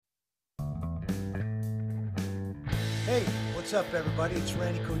Hey, what's up, everybody? It's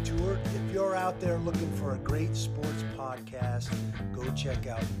Randy Couture. If you're out there looking for a great sports podcast, go check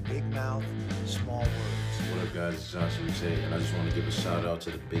out Big Mouth, Small Words. What up, guys? It's Joshua J, and I just want to give a shout out to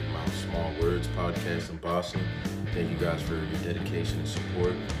the Big Mouth Small Words podcast in Boston. Thank you guys for your dedication and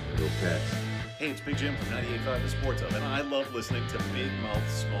support. Go Pats. Hey, it's Big Jim from 98.5 The Sports Hub, and I love listening to Big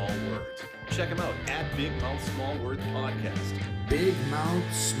Mouth Small Words. Check them out at Big Mouth Small Words Podcast. Big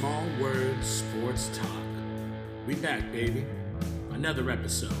Mouth Small Words Sports Talk. We back, baby. Another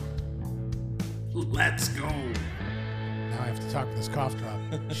episode. Let's go. Now I have to talk with this cough drop.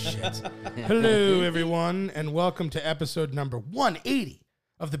 Shit. Hello, everyone, and welcome to episode number 180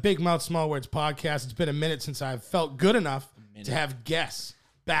 of the Big Mouth Small Words podcast. It's been a minute since I've felt good enough to have guests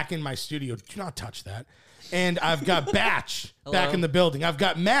back in my studio. Do not touch that. And I've got Batch back in the building. I've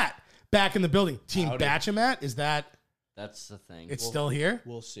got Matt back in the building. Team Howdy. Batch and Matt, is that... That's the thing. It's still here?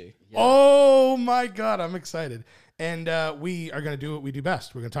 We'll see. Yeah. Oh, my God. I'm excited. And we are going to do what we do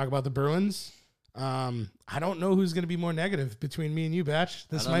best. We're going to talk about the Bruins. I don't know who's going to be more negative between me and you, Batch.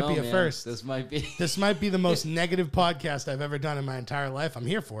 This might be a first. This might be. This might be the most negative podcast I've ever done in my entire life. I'm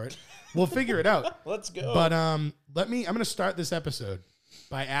here for it. We'll figure it out. Let's go. But I'm going to start this episode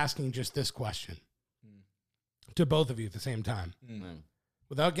by asking just this question to both of you at the same time,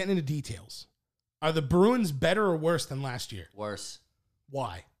 without getting into details. Are the Bruins better or worse than last year? Worse.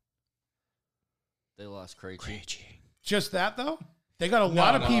 Why? They lost Krejci. Just that, though? They got a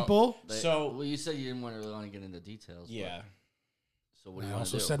lot of people. Well, you said you didn't want to get into details. Yeah. So what do I you want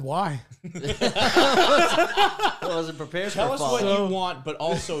to also do? said why. I wasn't prepared Tell for us follow-up. what you want, but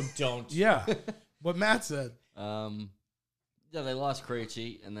also don't. Yeah. What Matt said. Yeah, they lost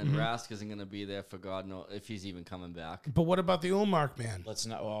Krejci, and then Rask isn't going to be there for God knows if he's even coming back. But what about the Ullmark man? Let's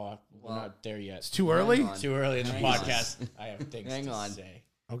not. Well, we're not there yet. It's too early? Hang on. Too early in the Hang on. podcast. I have things Hang to on. say.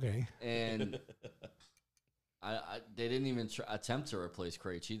 Okay. And they didn't even attempt to replace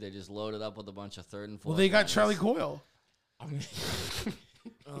Krejci. They just loaded up with a bunch of third and fourth. Well, they got liners. Charlie Coyle.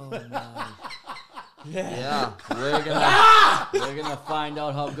 Oh my. Yeah, we're gonna find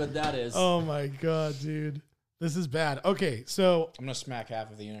out how good that is. Oh, my God, dude. This is bad. Okay, so I'm gonna smack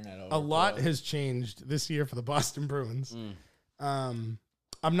half of the internet over. a lot has changed this year for the Boston Bruins. I'm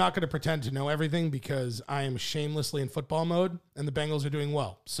not going to pretend to know everything because I am shamelessly in football mode, and the Bengals are doing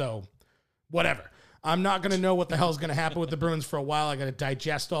well. So, whatever. I'm not going to know what the hell is going to happen with the Bruins for a while. I got to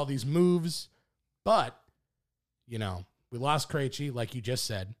digest all these moves. But, you know, we lost Krejci, like you just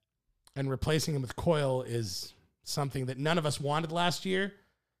said, and replacing him with Coyle is something that none of us wanted last year,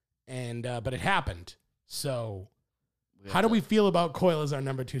 and but it happened. So, how do we feel about Coyle as our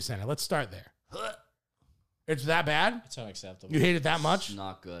number 2 center? Let's start there. It's that bad? It's unacceptable. You hate it that much? It's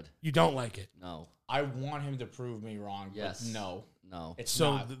not good. You don't like it? No. I want him to prove me wrong. Yes. But no. No. It's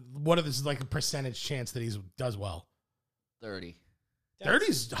So, not. what is this like a percentage chance that he does well? 30.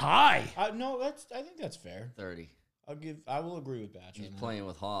 30's high. No, I think that's fair. 30. I will agree with Batch. He's on that. playing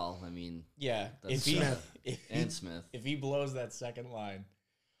with Hall. I mean, Yeah. That's Smith. Smith. If he blows that second line,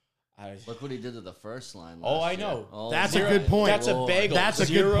 Look what he did to the first line. Oh, last I year. know. Oh, That's my a good point. That's a Lord. bagel. That's a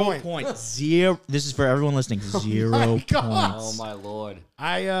good 0 point. point. Zero. This is for everyone listening. 0 my God. Oh my Lord.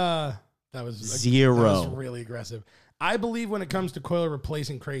 That was Zero. That was really aggressive. I believe when it comes to Coyle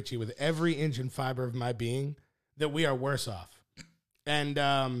replacing Krejci with every inch and fiber of my being that we are worse off. And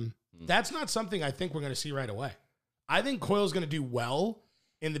that's not something I think we're going to see right away. I think Coyle's going to do well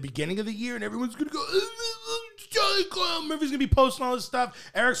in the beginning of the year, and everyone's going to go, Charlie Coyle. Murphy's going to be posting all this stuff.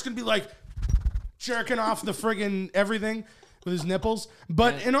 Eric's going to be like jerking off the friggin' everything with his nipples.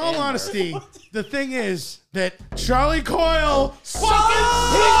 But in all honesty, the thing is that Charlie Coyle fucking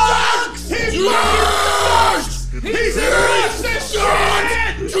sucks! He sucks! He's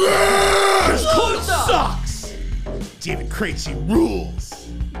sucks! David Krejci rules.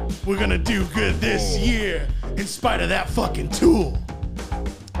 We're gonna do good this year in spite of that fucking tool.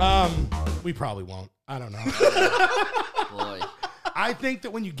 We probably won't. I don't know. Boy. I think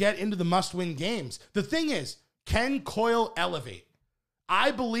that when you get into the must-win games, the thing is, can Coyle elevate? I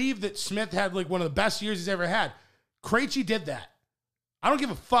believe that Smith had like one of the best years he's ever had. Krejci did that. I don't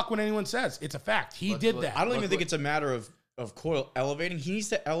give a fuck what anyone says. It's a fact. He did that. I don't even think it's a matter of Coyle elevating. He needs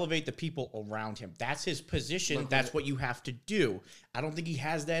to elevate the people around him. That's his position. That's what you have to do. I don't think he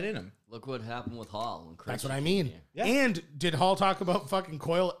has that in him. Look what happened with Hall. And That's Krejci what I mean. came Yeah. And did Hall talk about fucking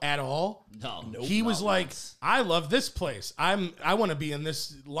Coyle at all? here. No. He was not like, once. I love this place. I want to be in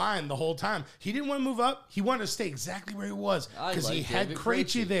this line the whole time. He didn't want to move up. He wanted to stay exactly where he was I because he like had David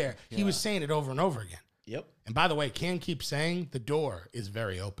Krejci Krejci. there. He was saying it over and over again. Yep. And by the way, Can keeps saying the door is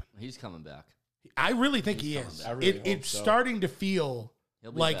very open. He's coming back. I really think he coming is. back. I really hope It's so. starting to feel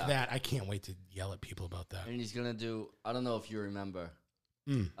He'll be like back. that. I can't wait to yell at people about that. And he's gonna do. I don't know if you remember.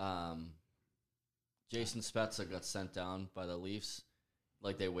 Jason Spezza got sent down by the Leafs,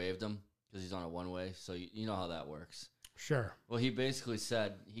 like they waived him because he's on a one-way. So you know how that works. Sure. Well, he basically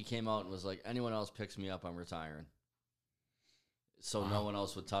said he came out and was like, anyone else picks me up, I'm retiring. So no one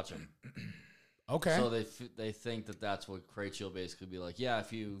else would touch him. Okay. So they think that's what Krejci will basically be like. Yeah,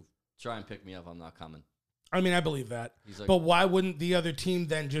 if you try and pick me up, I'm not coming. I mean, I believe that. He's like, but why wouldn't the other team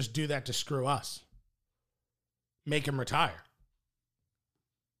then just do that to screw us? Make him retire.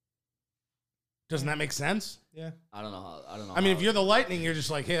 Doesn't that make sense? Yeah. I don't know. I mean, if you're the Lightning, you're just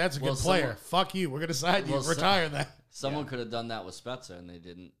like, hey, that's a good player. Fuck you. We're going to side you. Retire that. Someone could have done that with Spezza, and they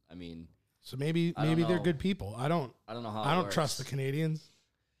didn't. I mean, so maybe they're good people. I don't know how. I don't trust the Canadians.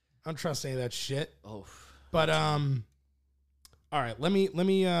 I don't trust any of that shit. Oh, but all right. Let me.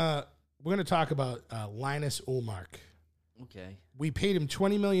 We're going to talk about Linus Ullmark. Okay. We paid him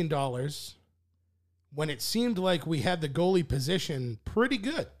 $20 million when it seemed like we had the goalie position pretty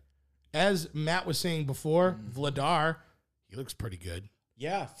good. As Matt was saying before, Vladar, he looks pretty good.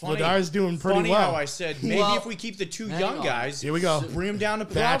 Yeah, funny. Vladar's doing pretty funny well. How I said maybe if we keep the two young guys, here we go. Bring them down to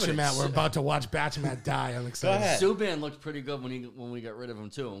Providence. Batchamat, we're about to watch Batchamat die. I'm excited. Go ahead. Subban looked pretty good when we got rid of him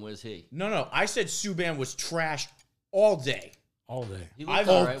too. And where's he? No. I said Subban was trash all day. All day. He looked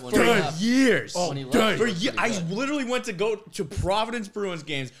all right when he left. Years. When he left, For he I looked good. literally went to go to Providence Bruins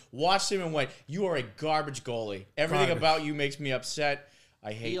games, watched him and went, "You are a garbage goalie. Everything Garbage. about you makes me upset."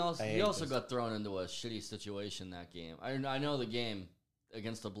 I hate. He also this. got thrown into a shitty situation that game. I know the game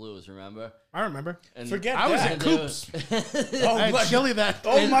against the Blues. Remember? I remember. And Forget I was that. at Coops. Oh I my had chili that.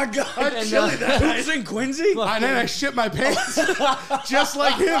 Oh my god! and, Chili that. Hoops and Quincy. And then I shit my pants, just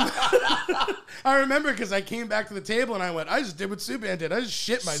like him. I remember because I came back to the table and I went, I just did what Subban did. I just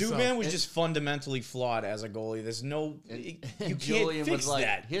shit myself. Subban was just fundamentally flawed as a goalie. There's no, you can't Julian fix was like,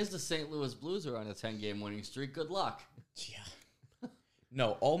 that. "Here's the St. Louis Blues are on a 10-game winning streak. Good luck." Yeah.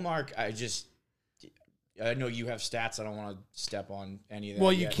 No, Ullmark, I know you have stats. I don't want to step on any of that.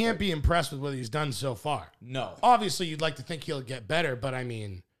 Well, you yet, can't but be impressed with what he's done so far. No. Obviously, you'd like to think he'll get better, but I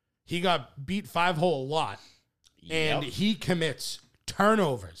mean, he got beat 5-hole a lot, and Yep. he commits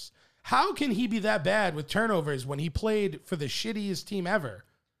turnovers. How can he be that bad with turnovers when he played for the shittiest team ever?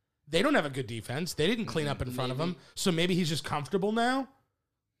 They don't have a good defense. They didn't clean up in front of him, so maybe he's just comfortable now,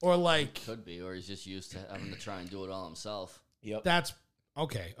 or like Could be, or he's just used to having to try and do it all himself. Yep. that's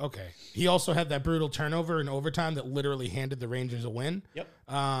okay. Okay, he also had that brutal turnover in overtime that literally handed the Rangers a win. Yep.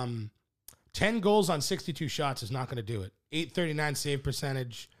 10 goals on 62 shots is not going to do it. 839 save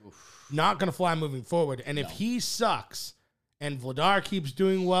percentage. Not going to fly moving forward. And if he sucks and Vladar keeps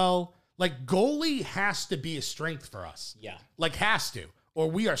doing well, like goalie has to be a strength for us. Yeah. Like has to. Or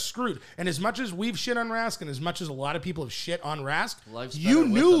we are screwed. And as much as we've shit on Rask and as much as a lot of people have shit on Rask, Life's you better with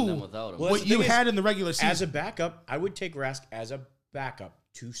him knew than without him. Well, what the you thing is, had in the regular season. As a backup, I would take Rask as a backup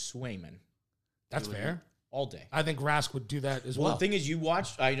to Swayman That's fair. all day. I think Rask would do that as Well, well. the thing is, you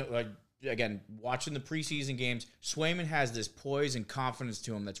watch. I know. Again, watching the preseason games, Swayman has this poise and confidence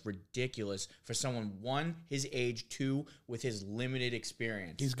to him that's ridiculous for someone, one, his age, two, with his limited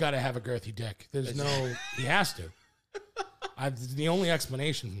experience. He's got to have a girthy dick. There's no, he has to. It's the only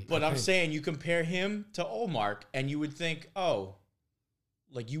explanation. But I I'm think. saying you compare him to Ullmark, and you would think, oh,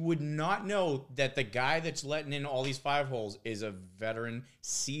 like you would not know that the guy that's letting in all these 5 holes is a veteran,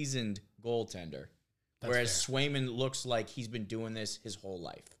 seasoned goaltender. Whereas Swayman looks like he's been doing this his whole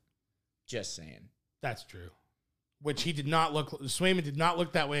life. Just saying. That's true. Which he did not look. Swayman did not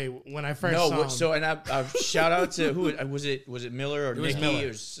look that way when I first No, saw him. so and I shout out to who was it? Was it Miller or It was Nicky? Miller. It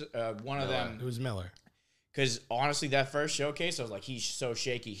was one of them. It was Miller. Because honestly, that first showcase, I was like, he's so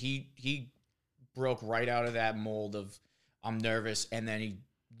shaky. He broke right out of that mold of I'm nervous, and then he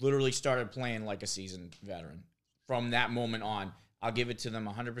literally started playing like a seasoned veteran. From that moment on, I'll give it to them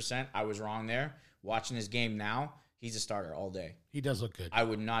 100%. I was wrong there. Watching his game now, he's a starter all day. He does look good. I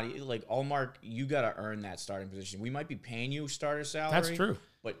would not like Ullmark. You got to earn that starting position. We might be paying you starter salary. That's true.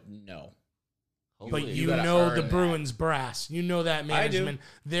 but no. But you gotta know earn the that. Bruins brass. You know that I do. management.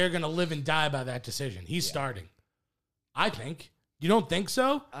 They're going to live and die by that decision. He's starting. I think. You don't think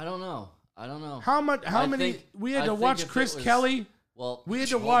so? I don't know. How much? How I many? think- We had I to think watch if it Chris was- Kelly. Well, We had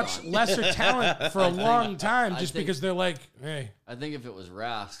to hold watch on. lesser talent for a long time just think- because they're like, hey. I think if it was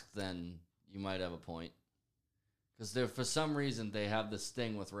Rask, then you might have a point. Because for some reason they have this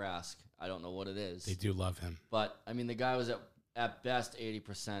thing with Rask. I don't know what it is. They do love him. But I mean, the guy was at best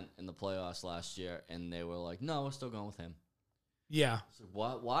 80% in the playoffs last year, and they were like, "No, we're still going with him." Yeah. So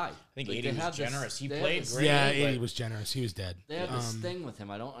why? I think Like, 80 they was have this- generous. He they have played this- great. Yeah, but 80 was generous. He was dead. They have this thing with him.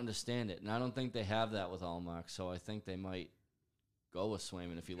 I don't understand it, and I don't think they have that with Allmark. So I think they might go with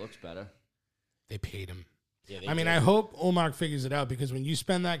Swayman if he looks better. They paid him. Yeah, they I mean, did. I hope Ullmark figures it out because when you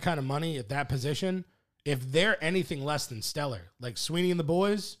spend that kind of money at that position, if they're anything less than stellar, like Sweeney and the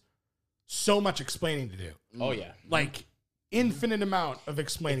boys, so much explaining to do. Oh yeah. Like, infinite amount of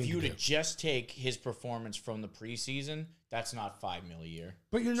explaining If you to were do. to just take his performance from the preseason, that's not $5 million a year.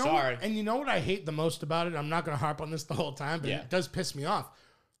 But you know, Sorry. and you know what I hate the most about it? I'm not going to harp on this the whole time, but Yeah. it does piss me off.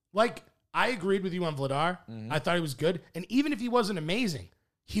 Like, I agreed with you on Vladar. I thought he was good. And even if he wasn't amazing,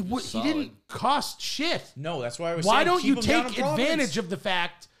 he solid. didn't cost shit. No, that's why I was Why saying don't keep you him down take in Providence. advantage of the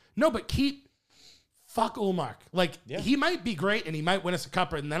fact? No, but fuck Ullmark. Like, Yeah. he might be great and he might win us a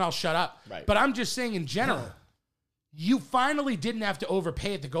cup, and then I'll shut up. Right. But I'm just saying in general, you finally didn't have to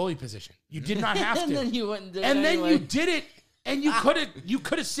overpay at the goalie position. You did not have to. And then you went and did And it then anyway. you did it, and you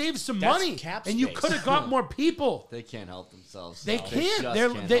could have saved some That's money, cap and you space. could have got more people. They can't help themselves. They No. can't. just They're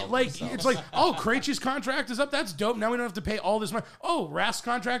can't they help like themselves. it's like, oh, Krejci's contract is up. That's dope. Now we don't have to pay all this money. Oh, Rask's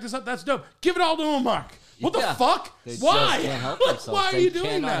contract is up. That's dope. Give it all to Ullmark. What Yeah. the fuck? They Why? just can't help Like, themselves. why are They you doing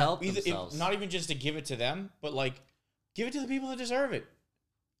cannot that? help Either, themselves. not even just to give it to them, but like give it to the people that deserve it.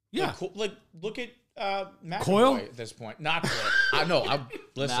 Yeah. Like look at McAvoy Coyle? at this point. Not Coyle. I know.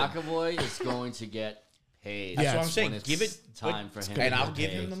 Listen, McAvoy is going to get paid. That's what I'm when saying. it's Give it time for him. and to I'll get give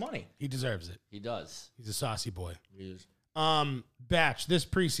paid. him the money. He deserves it. He does. He's a saucy boy. He is. Batch, this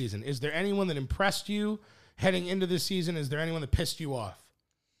preseason, is there anyone that impressed you heading into this season? Is there anyone that pissed you off?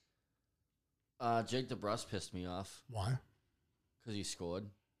 Jake DeBrus pissed me off Why? because he scored.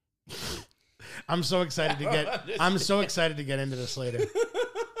 I'm so excited to get. I'm so excited to get into this later.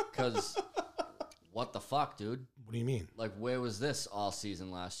 Because what the fuck, dude? What do you mean? Like, where was this all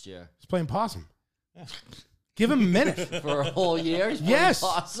season last year? He's playing possum. Give him a minute. For a whole year? He's playing Yes.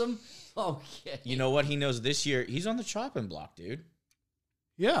 awesome. Okay. You know what? He knows this year he's on the chopping block, dude.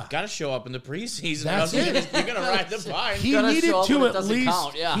 Yeah. Got to show up in the preseason. That's You're it. gonna ride the pine. He gotta needed show up to when it at doesn't least.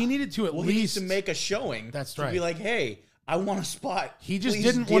 count, yeah. He needed to at Well, he needs least. to make a showing. That's to right. Be like, hey, I want a spot. He just Please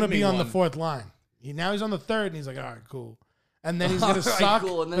didn't give want to me be on the one. fourth line. Now he's on the third, and he's like, all right, cool. And then he's gonna All right, suck,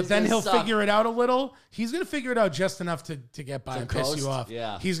 cool, and then but he's then gonna he'll suck. figure it out a little. He's gonna figure it out just enough to get by To and piss you coast? off.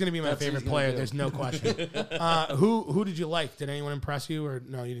 Yeah. He's gonna be my That's what favorite he's gonna player. do. There's no question. Who did you like? Did anyone impress you, or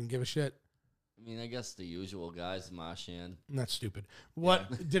no? You didn't give a shit. I mean, I guess the usual guys, Marchand. That's stupid.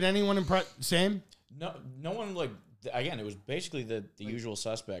 What did anyone impress? Same. No one like. Again, it was basically the usual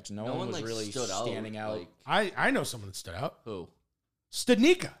suspects. No, one was like, really stood standing out. Like, I know someone that stood out. who?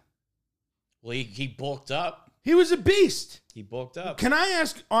 Stadnicka. Well, he bulked up. He was a beast. He bulked up. Can I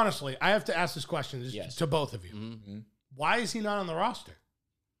ask honestly? I have to ask this question Yes. to both of you. Mm-hmm. Why is he not on the roster?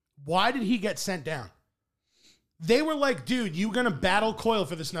 Why did he get sent down? They were like, dude, you're going to battle Coyle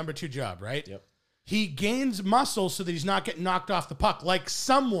for this number 2 job, right? Yep. He gains muscle so that he's not getting knocked off the puck like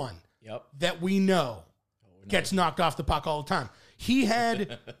someone Yep. that we know gets knocked off the puck all the time. He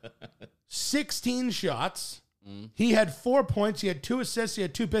had 16 shots. He had 4 points. He had 2 assists. He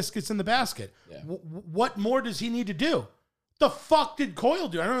had 2 biscuits in the basket. Yeah. What more does he need to do? The fuck did Coyle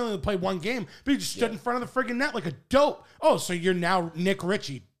do? I don't really play one game, but he just stood in front of the friggin' net like a dope. Oh, so you're now Nick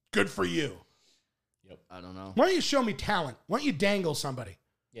Ritchie. Good for you. I don't know. Why don't you show me talent? Why don't you dangle somebody?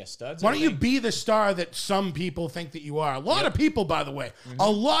 Yeah, studs. Why don't you everything. be the star that some people think that you are? A lot of people, by the way, a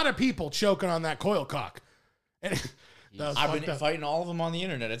lot of people choking on that Coyle cock. And that was I've fucked been up. fighting all of them on the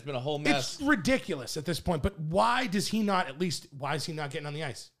internet. It's been a whole mess. It's ridiculous at this point. But why does he not why is he not getting on the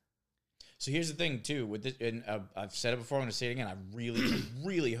ice? So here's the thing, too. With this, and I've said it before. I'm going to say it again. I really,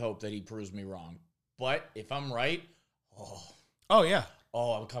 really hope that he proves me wrong. But if I'm right, Oh, yeah.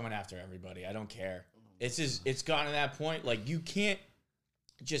 I'm coming after everybody. I don't care. It's gotten to that point. Like, you can't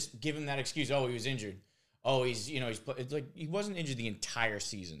just give him that excuse. Oh, he was injured. Oh, it's like he wasn't injured the entire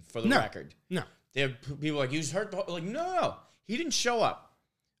season. For the No. record, No. there are people like he was hurt. Like, no, he didn't show up.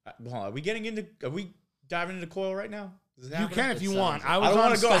 Hold on, are we diving into Coyle right now? Is it You happening? can if you want. I I was don't on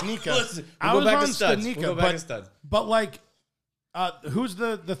want to go. Stadnicka. Listen, I we'll was go back on to studs. Stadnicka, We'll go back to studs. but like, who's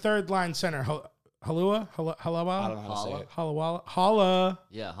the third line center? Halua? I don't know how to say it. Hala.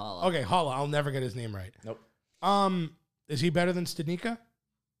 Yeah, Holla. Okay, Hala. I'll never get his name right. Nope. Is he better than Stadnicka?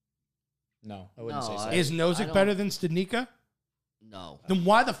 No, I wouldn't No, say so. Is I Nozick don't- better than Stadnicka? No. Then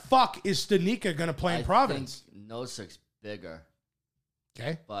why the fuck is Stadnicka going to play in I Providence? think Nosic's bigger,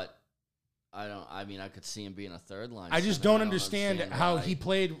 Okay. but I mean, I could see him being a third line. I just center. don't understand how why. he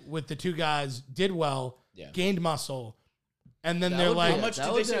played with the 2 guys, did well, Yeah. gained muscle, and then That they're would be like, How much that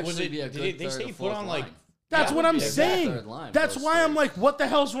did would they say? Was actually it? be a Did good they third say or he put fourth on like? line. that's Yeah, what I'm yeah, saying. third line, That's those why I'm three. like, what the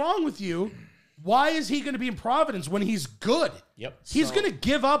hell's wrong with you? Why is he going to be in Providence when he's good? Yep. He's So- going to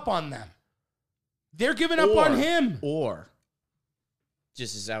give up on them. They're giving up on him. Or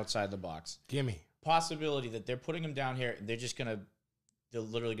just as outside the box Gimme. possibility that they're putting him down here. And they're just gonna they're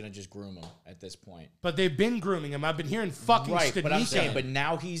literally going to just groom him at this point. But they've been grooming him. I've been hearing fucking Right, but I'm Stanika. saying, but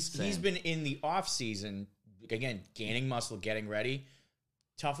now he's Same. been in the off season again, gaining muscle, getting ready,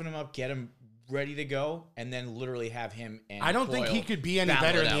 toughen him up, get him ready to go, and then literally have him. And I don't think Coyle he could be any battle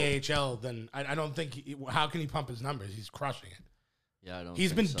better it in out. the AHL than I don't think. How can he pump his numbers? He's crushing it. Yeah, I don't. He's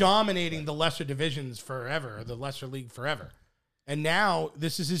think been so. dominating the lesser divisions forever, or the lesser league forever, and now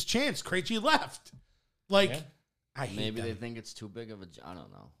this is his chance. Krejci left. Like, Yeah. I hate Maybe them. they think it's too big of a. I don't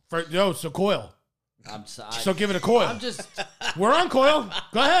know. So Coyle. I'm sorry. So give it a Coyle. I'm just. We're on Coyle.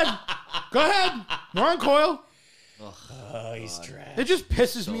 Go ahead. Go ahead. We're on Coyle. Oh, he's trash. It just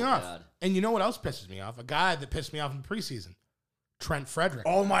pisses So me off. bad. And you know what else pisses me off? A guy that pissed me off in the preseason. Trent Frederick.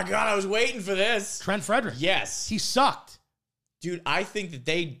 Oh my God, I was waiting for this. Trent Frederick. Yes. He sucked. Dude, I think that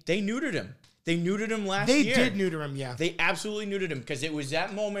they neutered him. They neutered him last They year. did neuter him, yeah. They absolutely neutered him because it was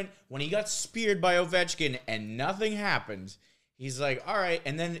that moment when he got speared by Ovechkin and nothing happened. He's like, all right.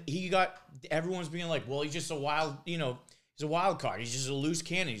 And then everyone's being like, well, he's just a wild, he's a wild card. He's just a loose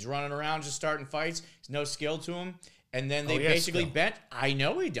cannon. He's running around just starting fights. There's no skill to him. And then they he has basically skill. bent. I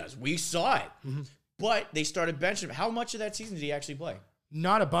know he does. We saw it. But they started benching him. How much of that season did he actually play?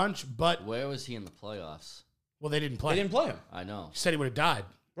 Not a bunch, but, Where was he in the playoffs? well, they didn't play. They didn't play him. I know. He said he would have died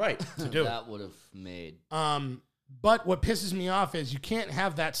Right. to do it. That would have made. But what pisses me off is you can't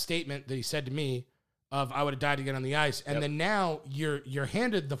have that statement that he said to me of I would have died to get on the ice, and Yep. then now you're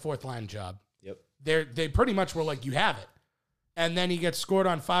handed the fourth line job. Yep. They pretty much were like, you have it. And then he gets scored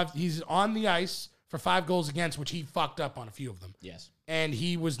on 5. He's on the ice for 5 goals against, which he fucked up on a few of them. Yes. And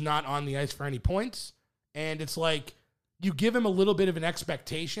he was not on the ice for any points. And it's like, you give him a little bit of an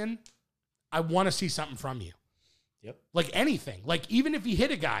expectation. I want to see something from you. Yep. Like anything. Like even if he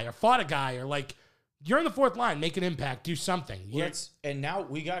hit a guy or fought a guy or like, you're in the fourth line, make an impact, do something. And now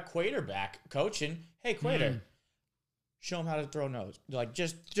we got Quater back coaching. Hey, Quater, show him how to throw nose. Like,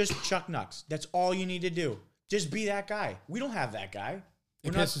 just Chuck Nucks. That's all you need to do. Just be that guy. We don't have that guy.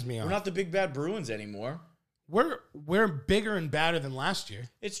 It pisses me off. We're not the big bad Bruins anymore. We're bigger and badder than last year.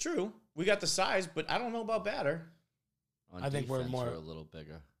 It's true. We got the size, but I don't know about batter. On I think we're defense, more- a little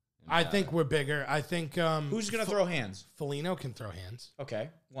bigger. and I better. think we're bigger. I think Who's going to throw hands? Foligno can throw hands. Okay,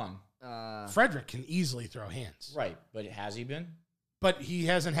 one. Frederick can easily throw hands. Right, but has he been? But he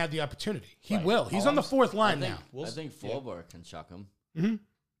hasn't had the opportunity. He Right. will. He's All on the I'm- fourth I line think, now. I think yeah. Forber can chuck him. I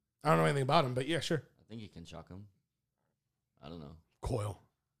don't know anything about him, but yeah, sure. I think he can chuck him. I don't know. Coyle.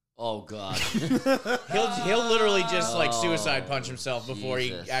 Oh God. He'll literally just like Oh, suicide punch himself before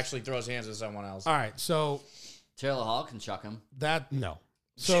Jesus. he actually throws hands with someone else. All right, so Taylor Hall can chuck him. no.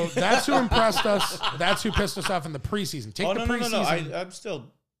 So that's who impressed us. That's who pissed us off in the preseason. Take Oh, the no. preseason. I'm still.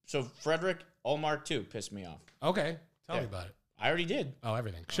 So Frederick Allmark too pissed me off. Okay, tell me Yeah. about it. I already did. Oh,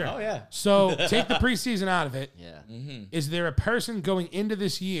 everything. Sure. Oh, yeah. So take the preseason out of it. Yeah. Is there a person going into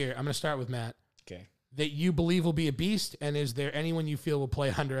this year? I'm going to start with Matt. Okay. That you believe will be a beast, and is there anyone you feel will play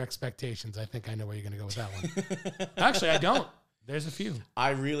under expectations? I think I know where you're going to go with that one. Actually, I don't. There's a few.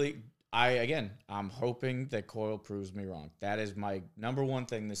 I'm hoping that Coyle proves me wrong. That is my number one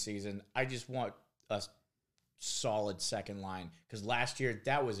thing this season. I just want a solid second line because last year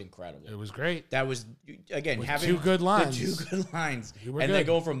that was incredible. It was great. That was again With having two good lines. The 2 good lines, You were and then good.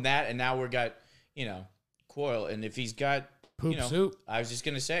 go from that, and now we've got Coyle, and if he's got Poop soup. I was just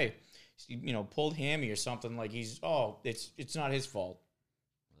gonna say, pulled hammy or something like it's not his fault.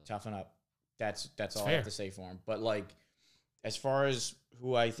 Toughen up. That's all I fair. have to say for him. But like, as far as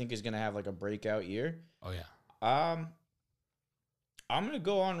who I think is gonna have like a breakout year, Oh, yeah. I'm gonna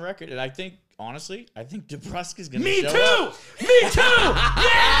go on record, and I think honestly, DeBrusk is gonna. Me show too! up. Me too!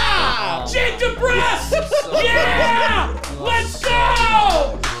 Yeah! Jake DeBrusk! Yeah! Let's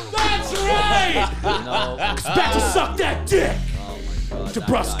go! That's right! No. Back to suck that dick! Oh my God. that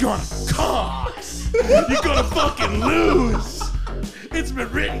DeBrusk guy gonna come! You're gonna fucking lose! It's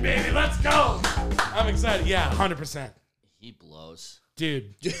been written, baby. Let's go! I'm excited. Yeah, 100%. He blows.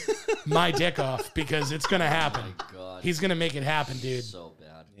 Dude, my dick off because it's gonna happen. My God. He's gonna make it happen, dude. so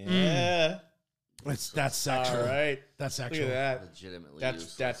bad. Yeah. That's sexual. All right. That's Look sexual. at that. Legitimately That's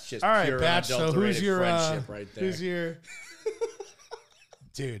useless. just All right, pure Batch. So unadulterated who's your friendship right there. who's your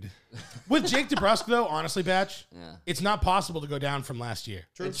dude? With Jake DeBrusk though, honestly, Batch, Yeah. it's not possible to go down from last year.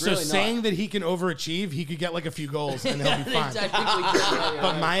 It's So really saying not. that he can overachieve, he could get like a few goals and he'll be fine. Technically, yeah,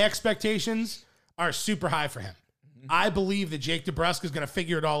 But my expectations are super high for him. I believe that Jake DeBrusk is going to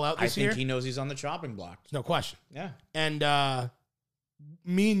figure it all out I this think year. he knows he's on the chopping block. No question. Yeah. And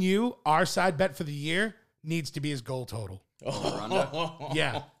me and you, our side bet for the year needs to be his goal total. Over-under?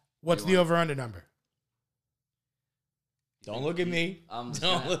 Yeah. What's the over-under number? Don't look at me. I was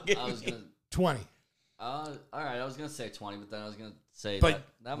Don't gonna, look at I was me. gonna, 20. All right, I was gonna say 20, but then I was gonna say But-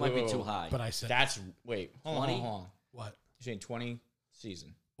 that might Wait, be too wait, high. But I said That's wait. Hold 20? on, hold on. what? You're saying 20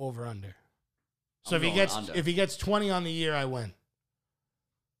 season. Over under. So I'm if he going gets under. if he gets 20 on the year, I win.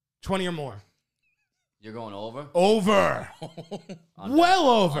 20 or more. You're going over? Over. Under. Well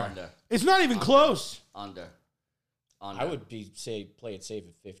over. Under. It's not even close. Under. I would play it safe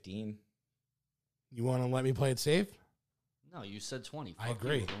at 15. You want to let me play it safe? No, you said 20. I Fuck you,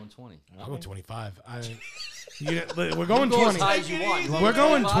 agree. we're going 20. I'll go 25. We're going Go 20. as high as you want. You want We're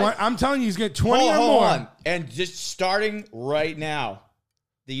going 25? 20. I'm telling you, he's getting 20 or Hold more. on. And just starting right now,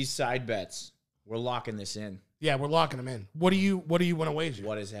 these side bets, we're locking this in. Yeah, we're locking him in. What do you want to wager?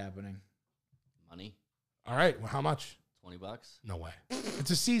 What is happening? Money? All right. Well, how much? $20? No way.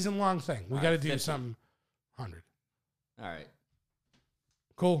 It's a season long thing. We got to do 50. something. 100. All right.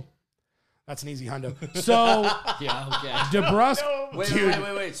 Cool. That's an easy hundo. So Yeah, okay. DeBrusque, Wait, dude.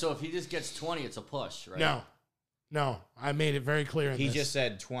 wait. So if he just gets 20, it's a push, right? No. I made it very clear. In He this. just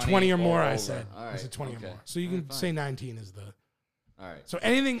said 20. 20 or more. I over. said. All I right, said 20 okay. or more. So you All can right, say fine. 19 is the. All right. So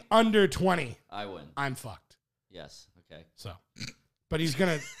anything under 20, I win. I'm fucked. Yes. Okay. So, but he's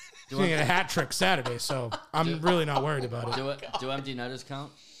gonna get a hat trick Saturday. So I'm really not worried about it. Do empty netters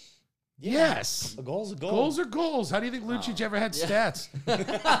count? Yes. A goal's a goal. Goals are goals. How do you think Lucic ever had stats?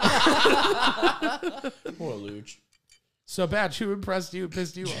 Poor Luch. So bad. Who impressed you?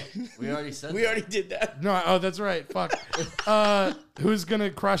 Pissed you off? We already said We that. already did that. No. Oh, that's right. Fuck. Who's gonna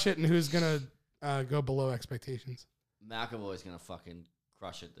crush it and who's gonna go below expectations? McAvoy's going to fucking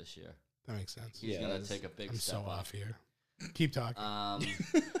crush it this year. That makes sense. He's Yeah, going to that's- take a big I'm step so up. off here. Keep talking.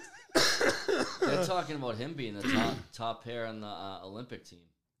 They're talking about him being the top pair on the Olympic team.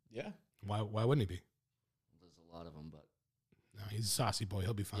 Yeah. Why wouldn't he be? There's a lot of them, but No, he's a saucy boy.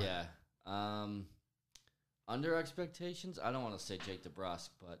 He'll be fine. yeah. Under expectations, I don't want to say Jake DeBrusque,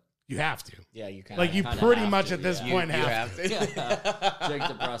 but You have to. Yeah, you kind Like you kinda pretty have much to, at this yeah. point you have to. have to. yeah, Jake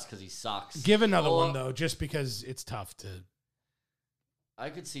DeBrusque because he sucks. Give another Or- one though, just because it's tough to. I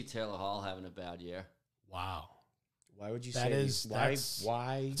could see Taylor Hall having a bad year. Wow, Why would you That say is- why? that's-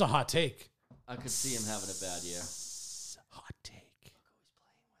 Why? it's a hot take. I could see him having a bad year. Hot take.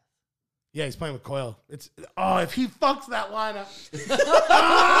 Yeah, he's playing with Coyle. It's if he fucks that lineup,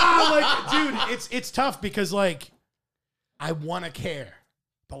 dude, it's tough because like I want to care,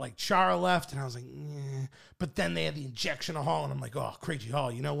 but like Chara left, and I was like, eh. But then they had the injection of Hall, and I'm like, oh, Krejci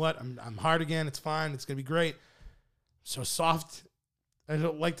Hall. You know what? I'm hard again. It's fine. It's gonna be great. So soft. I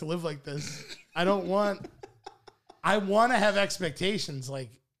don't like to live like this. I want to have expectations, like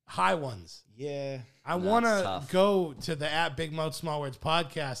high ones. Yeah. I That's want to tough. go to the at Big Mouth Small Words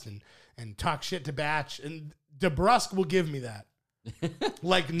podcast and talk shit to Batch, and DeBrusque will give me that.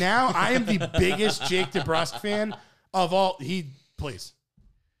 Like now, I am the biggest Jake DeBrusque fan of all. Please,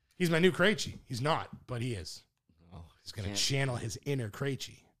 he's my new Krejci. He's not, but he is. Oh, He's gonna can't- channel his inner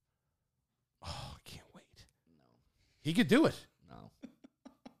Krejci. Oh, I can't wait. No, He could do it.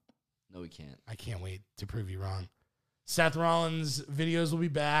 no, he can't. I can't wait to prove you wrong. Seth Rollins videos will be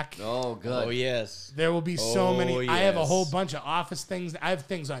back. Oh, good. Oh yes. There will be so many. Oh, I have a yes. whole bunch of office things. I have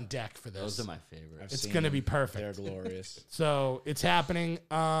things on deck for this. Those are my favorites. It's gonna be perfect. They're glorious. So it's happening.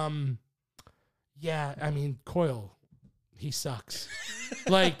 Yeah, I mean Coyle, he sucks.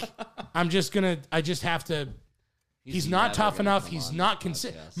 Like I just have to. He's not never tough gonna enough. come He's on not this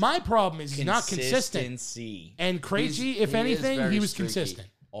consistent. podcast. My problem is he's not consistent. Consistency. And Krejci, He if is anything, very he was streaky. consistent.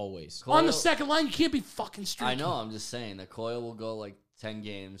 Always. On the Coyle- second line, you can't be fucking streaky. I know. I'm just saying that Coyle will go like 10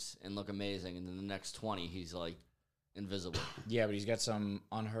 games and look amazing, and then the next 20, he's like invisible. Yeah, but he's got some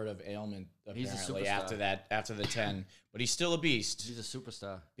unheard of ailment He's a apparently superstar. after the 10. But he's still a beast. He's a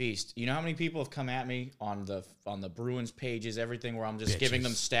superstar. Beast. You know how many people have come at me on the Bruins pages, everything where I'm just giving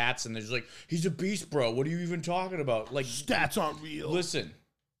them stats and they're just like, he's a beast, bro. What are you even talking about? Like Stats aren't real. listen,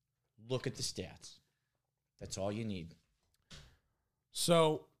 look at the stats. That's all you need.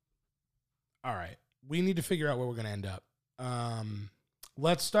 So, all right, we need to figure out where we're going to end up.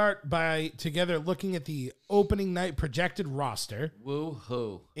 Let's start by together looking at the opening night projected roster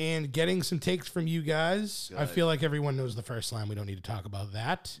Woo-hoo. and getting some takes from you guys. I Good. feel like everyone knows the first line. We don't need to talk about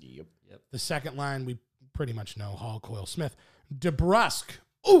that. Yep. The second line, we pretty much know Hall, Coyle, Smith. DeBrusque.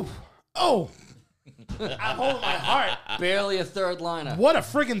 Ooh. Oh. I'm holding my heart. Barely a third liner. What a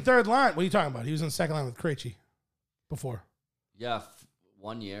friggin' third line. What are you talking about? He was in the second line with Krejci before. Yeah,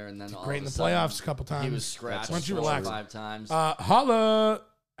 1 year, and then all Great of in a the sudden, playoffs a couple times. He was scratched Why don't you 4 or relax? 5 times. Holla.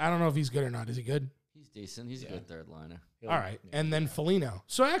 I don't know if he's good or not. Is he good? He's decent. He's a good third liner. All right. And then Foligno.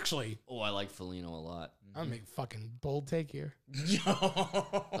 So actually, Oh, I like Foligno a lot. I'm gonna make a fucking bold take here.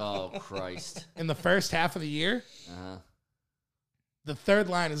 Oh, Christ. In the first half of the year, Uh-huh. the third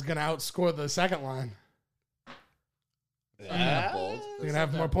line is gonna outscore the second line. It's not that bold. They're It's gonna not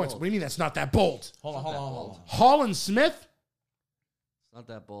have that more points. bold. What do you mean that's not that bold? Hold on, It's not hold on, that hold bold. on. Hall and Smith, It's not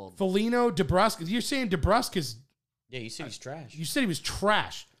that bold. Foligno, DeBrusque. You're saying DeBrusque is? Yeah, you said he's trash. You said he was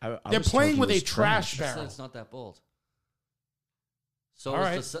trash. I They're was playing told with he a was trash I said barrel. it's not that bold. So All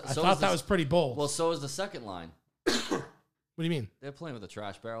right, is the, I so thought is that the- was pretty bold. Well, so is the second line. What do you mean? They're playing with a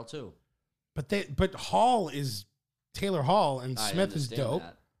trash barrel too. But Hall is Taylor Hall and I Smith is understand dope.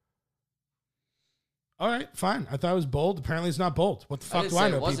 that. All right, fine. I thought it was bold. Apparently, it's not bold. What the I fuck didn't do say I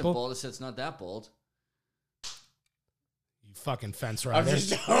it know, wasn't people? bold. I said it's not that bold. You fucking fence I'm rider.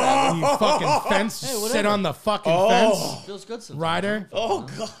 just, You fucking fence. Hey, whatever. Sit on the fucking Oh. fence. Feels good sometimes. Ryder. oh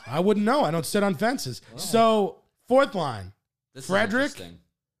god. I wouldn't know. I don't sit on fences. So fourth line, This is Frederick, interesting.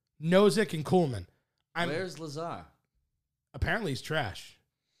 Nozick, and Kuhlman. Where's Lazar? Apparently he's trash,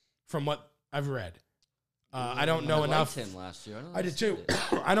 from what I've read. I don't know I enough. liked him last year. I did too.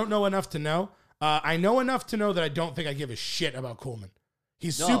 understand it. I don't know enough to know. I know enough to know that I don't think I give a shit about Kuhlman.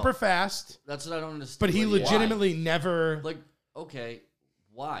 He's No. super fast, That's what I don't understand. but he Why? legitimately never. Like, okay,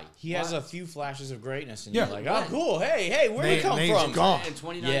 why? He has Why? a few flashes of greatness, and Yeah. you're like, oh, cool. Hey, where'd he come He's from? gone. In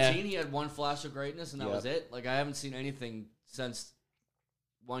 2019, Yeah. he had one flash of greatness, and that Yep. was it. Like, I haven't seen anything since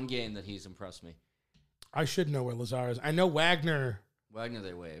one game that he's impressed me. I should know where Lazar is. I know Wagner, Wagner,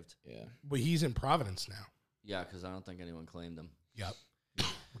 they waived. Yeah. but he's in Providence now. Yeah, because I don't think anyone claimed him. Yep,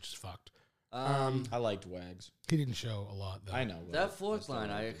 which is fucked. I liked Wags. He didn't show a lot though. I know. but that fourth still line,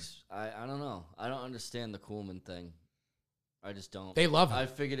 like I him. don't know. I don't understand the Koolman thing. I just don't. They love him. I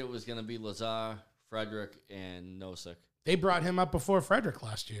figured it was going to be Lazar, Frederick, and Nosek. They brought him up before Frederick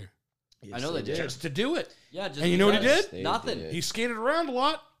last year Yes, I know they did. just to do it. Yeah, just And you know what he because. did? They Nothing. did. He skated around a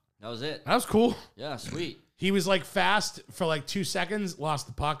lot. That was it. That was cool. Yeah, sweet. He was like fast for like 2 seconds, lost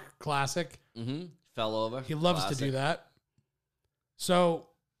the puck. Classic. Mm-hmm. Fell over. He loves to do that. So,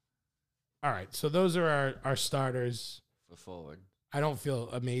 all right. So those are our starters. For forward. I don't feel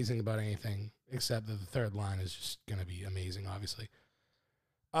amazing about anything except that the third line is just going to be amazing, obviously.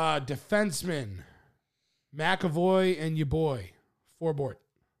 Defenseman, McAvoy and your boy, Forbort.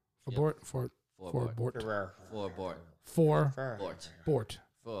 Forbort? Forbort. Forbort. Ferrer. Forbort. Forbort. Bort.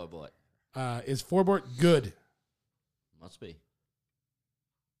 Forbort. Is Forbort good? Must be.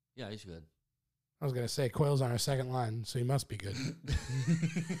 Yeah, he's good. I was going to say, Coyle's on our second line, so he must be good.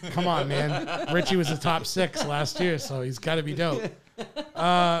 Come on, man. Richie was the top 6 last year, so he's got to be dope.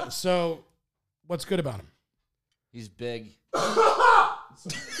 So what's good about him? He's big. Let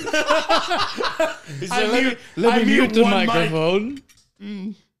me mute the microphone.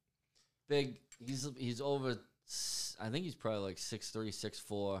 Big. He's over. I think he's probably like 6'3",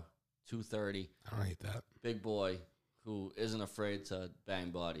 6'4", 230. I don't hate that. Big boy who isn't afraid to bang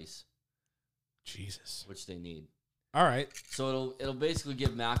bodies, Jesus. which they need. All right. So it'll basically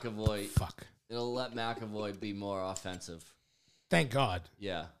give McAvoy. Fuck. It'll let McAvoy be more offensive. Thank God.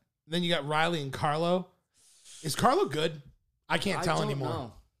 Yeah. Then you got Riley and Carlo. Is Carlo good? I can't tell don't anymore.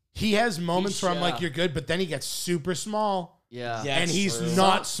 know. He has moments where I'm like, yeah. you're good, but then he gets super small, Yeah. Yeah. and That's he's true.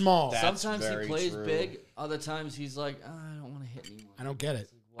 not small. That's Sometimes very he plays true. big. Other times he's like, I don't want to hit anyone. I don't get it.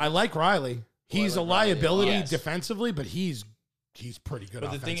 I like Riley. He's I a like Riley a lot. liability Yes. defensively, but he's pretty good.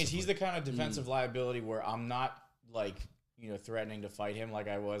 But the thing is, he's the offensively. kind of defensive liability where I'm not like threatening to fight him like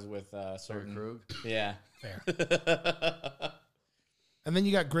I was with certain. Krug. Yeah. fair. And then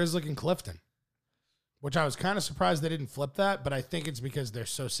you got Grizzly and Clifton, which I was kind of surprised they didn't flip that, but I think it's because they're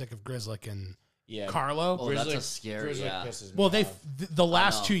so sick of Grizzly and Yeah. Carlo. Oh, that's a scary. Grizzly Yeah. pisses me Well, off. the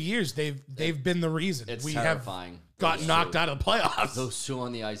last know. 2 years they've been the reason It's we terrifying. have got Those knocked two. out of the playoffs. Those two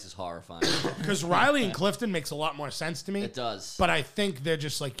on the ice is horrifying. Because Riley and Clifton makes a lot more sense to me. It does. But I think they're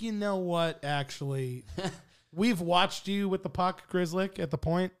just like, you know what? Actually, we've watched you with the puck, Grizzly, at the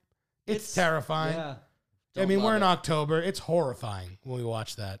point. It's terrifying. Yeah. I mean, Don't we're in love October. It's horrifying when we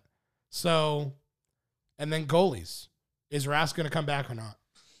watch that. So, and then goalies. Is Rask going to come back or not?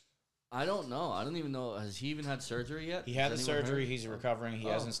 I don't know. I don't even know. Has he even had surgery yet? He had the Has anyone surgery. heard? He's recovering. He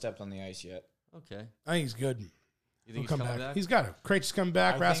Oh. hasn't stepped on the ice yet. Okay. I think he's good. You He'll think he's come coming back. back? He's got to. Krejci's coming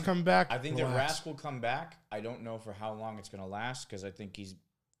back. I Rask think- coming back. I think that Relax. Rask will come back. I don't know for how long it's going to last because I think he's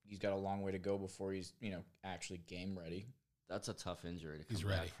got a long way to go before he's actually game ready. That's a tough injury to come He's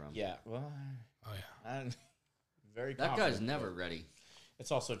back ready. from. Yeah. Well, Oh, yeah. I'm very. That confident, guy's never but ready.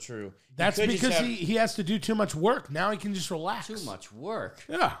 It's also true. That's could just because have- he has to do too much work. Now he can just relax. Too much work.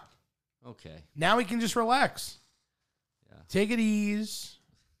 Yeah. Okay. Now he can just relax. Yeah. Take it easy.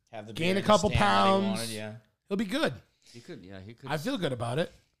 have the gain beard a and couple stand that he pounds. wanted, yeah. He'll be good. He could. Yeah. He could. I feel good about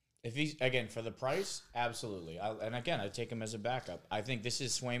it. If he's again for the price, absolutely. And again, I take him as a backup. I think this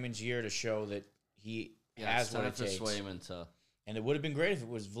is Swayman's year to show that he Yeah, has it's what time it for takes. Swayman to. And it would have been great if it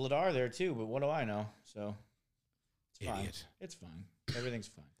was Vladar there too, but what do I know? So it's Fine. Idiot. It's fine. Everything's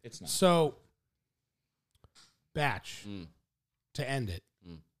fine. It's not. So, Batch, Mm. to end it,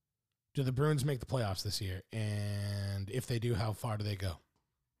 Mm. do the Bruins make the playoffs this year? And if they do, how far do they go?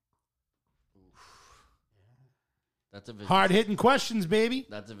 That division. Hard-hitting questions, baby.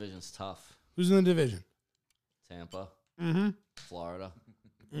 That division's tough. Who's in the division? Tampa, Mm-hmm. Florida,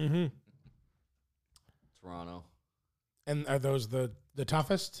 Mm-hmm. Toronto. And are those the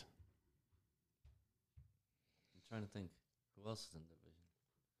toughest? I'm trying to think. Who else is in the division?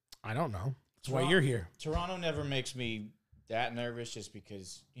 I don't know. That's why Toron- you're here. Toronto never makes me that nervous just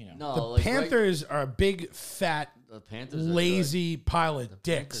because, No, The like Panthers are a big, fat, the Panthers are lazy pile good. of The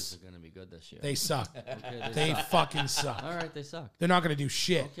Panthers dicks. are going to be good this year. They suck. Okay, They suck. fucking suck. All right, they suck. They're not going to do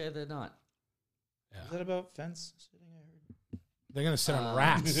shit. Okay, they're not. Is that about fence sitting? I heard. They're going to sit on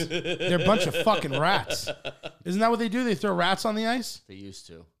rats. They're a bunch of fucking rats. Isn't that what they do? They throw rats on the ice? They used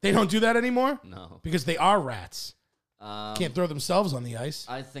to. They don't do that anymore? No. Because they are rats. Um, Can't throw themselves on the ice.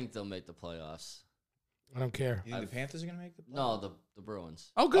 I think they'll make the playoffs. I don't care. You think the Panthers are going to make the playoffs? No, the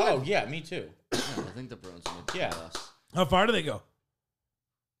Bruins. Oh, good. Oh, yeah, me too. Yeah, I think the Bruins will make the Yeah. playoffs. How far do they go?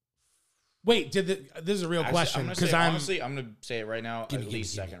 Wait, this is a real question because honestly, I'm going to say it right now. Gimme, At gimme,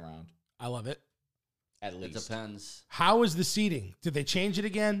 least gimme. second round. I love it. At It least. depends. How is the seating? Did they change it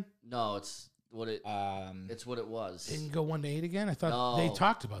again? No, it's what it. Um, It's what it was. Didn't go 1-8 again? I thought No. they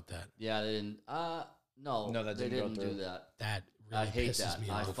talked about that. Yeah, they didn't. No, No, that they didn't go didn't do through. that. That really I hate pisses that. me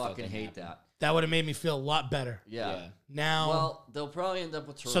I off. fucking Fucking hate happened. that. That would have made me feel a lot better. Yeah. Now, Well, they'll probably end up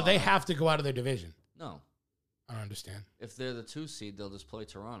with Toronto. so they have to go out of their division. No. I don't understand. If they're the 2 seed, they'll just play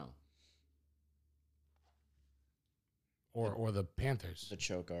Toronto. Or the Panthers. the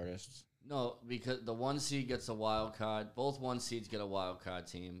choke artists. No, because the 1 seed gets a wild card. Both 1 seeds get a wild card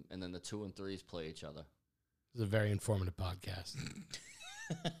team, and then the 2 and 3s play each other. This is a very informative podcast.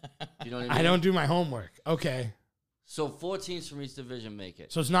 You know what I mean? I don't do my homework. Okay. So 4 teams from each division make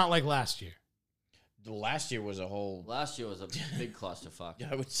it. So it's not like last year. The last year was a whole. Last year was a big clusterfuck. Yeah,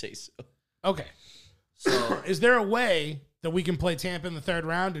 I would say so. Okay. So Is there a way that we can play Tampa in the third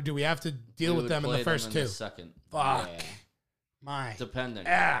round, or do we have to deal we with would them in the play first them two? second. Fuck. Yeah. My Depending.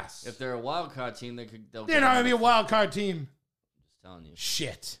 ass. If they're a wild card team, they'll They're get not them going to in be the a wild card team. Just telling you.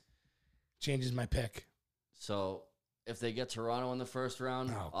 Shit. Changes my pick. So if they get Toronto in the first round,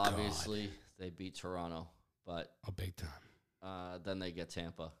 Oh, obviously they beat Toronto. But Oh, big time. then they get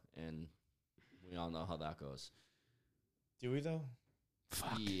Tampa, and we all know how that goes. Do we though?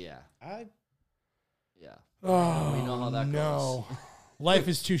 Fuck. Yeah. Yeah. Oh, We know how that no. Life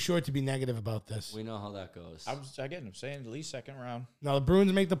is too short to be negative about this. We know how that goes. I'm saying at least second round. Now, the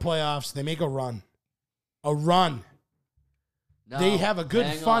Bruins make the playoffs. They make a run. A run. Now, They have a good,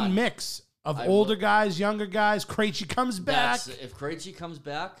 hang fun on. mix of I older will- guys, younger guys. Krejci comes back. If Krejci comes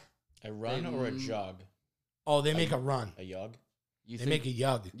back, A run or a jog? Oh, they make a run. A yog? you They think make a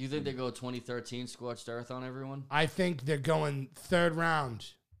yug. you think they go 2013 scorched earth on everyone? I think they're going third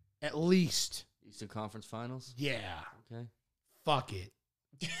round, at least. Eastern Conference Finals? Yeah. Okay. Fuck it.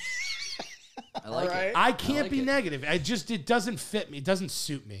 I like Alright. it. I can't like be it. negative. It doesn't fit me. It doesn't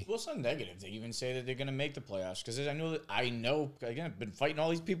suit me. Well, it's not negative. They even say that they're going to make the playoffs because I know. Again, I've been fighting all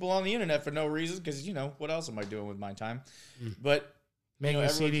these people on the internet for no reason because what else am I doing with my time? But Making a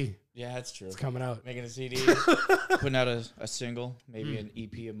everyone- CD. yeah, that's true. It's coming out. Making a CD, putting out a single, maybe an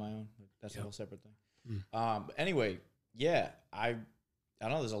EP of my own. That's a whole separate thing. But anyway, yeah, I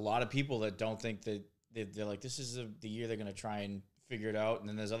don't know. There's a lot of people that don't think that they're like, this is the year they're going to try and figure it out. And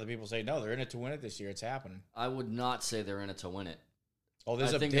then there's other people say, no, they're in it to win it this year. It's happening. I would not say they're in it to win it. Oh, I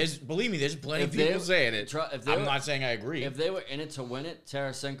think believe me, there's plenty of if they- people saying it. if they I'm were- not saying I agree. If they were in it to win it,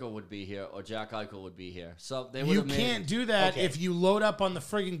 Tarasenko would be here or Jack Eichel would be here. So they would You have made can't do that Okay. if you load up on the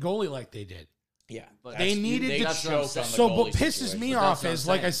friggin' goalie like they did. yeah, But They needed they to That's what I'm choke saying. on the So goalie what pisses situation. me But that's off what I'm is,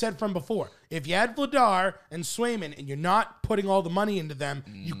 like I saying. said from before, if you had Vladar and Swayman and you're not putting all the money into them,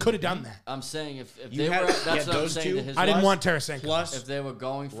 you could have done that. I'm saying if You they had- were, that's yeah, what I'm those saying two. to his I didn't wife. want Tarasenko. Plus, If they were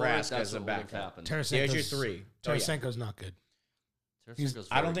going for Rask it, that's as a what would have backup. happened. he has Tarasenko's, your three. Oh, yeah. Tarasenko's not good. Tarasenko's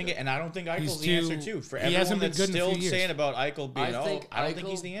I very don't think good. it, and I don't think Eichel's He's the answer too- too. For he everyone hasn't been that's good in a still few years. saying about Eichel being, I think I don't think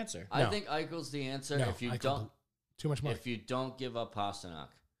Eichel- he's the answer. I No. think Eichel's the answer No, if you Eichel- don't Too much money. if you don't give up Pasternak.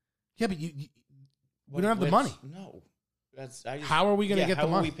 Yeah, but we don't have the money. No, How are we gonna get the how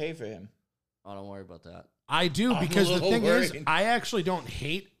will money? we pay for him? Oh, don't worry about that. I do, I'm a because the little thing is, worried. I actually don't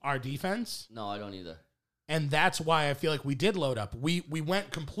hate our defense. No, I don't either. And that's why I feel like we did load up. We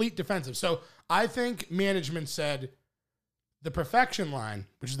went complete defensive. So I think management said the perfection line,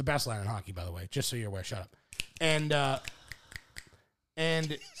 which is the best line in hockey, by the way, just so you're aware, shut up. And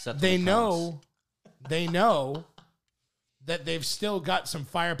Set they the know that they've still got some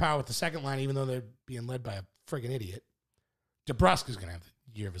firepower with the second line, even though they're being led by a friggin' idiot. DeBrusque's going to have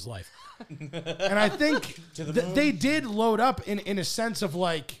the year of his life. And I think they did load up in a sense of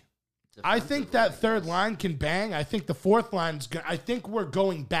like, I think that third line can bang. I think the fourth line's going I think we're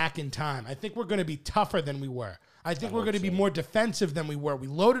going back in time. I think we're going to be tougher than we were. I think we're going to be more defensive than we were. We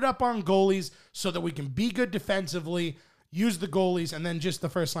loaded up on goalies so that we can be good defensively, use the goalies, and then just the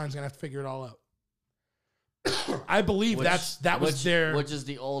first line's going to have to figure it all out. I believe that was their... Which is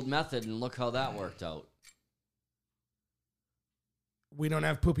the old method, and look how that worked out. We don't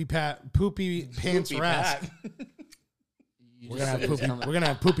have poopy pants Rask. We're gonna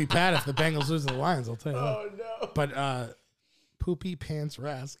have poopy Pat if the Bengals lose the Lions. I'll tell you that. Oh no! But poopy pants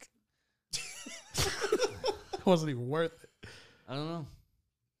Rask wasn't even worth it. I don't know.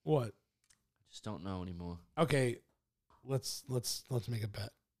 What? Just don't know anymore. Okay, let's make a bet.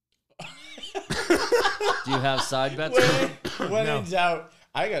 Do you have side bets? When No. in doubt,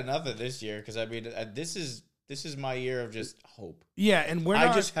 I got nothing this year because I mean this is my year of just hope. Yeah, and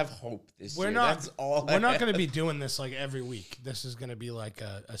I just have hope this year. That's all. We're not going to be doing this like every week. This is going to be like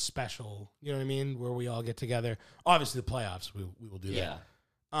a special. You know what I mean? Where we all get together. Obviously, the playoffs we will do Yeah.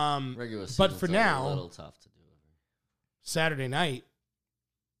 that. Regular season's But for now, a little tough to do. Saturday night,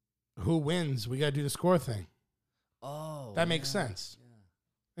 who wins? We got to do the score thing. Oh, That makes sense. Yeah.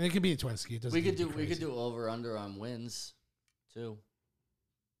 And it could be a Twinsky. It doesn't. We could need to do be crazy. over under on wins too.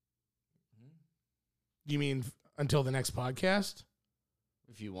 You mean until the next podcast?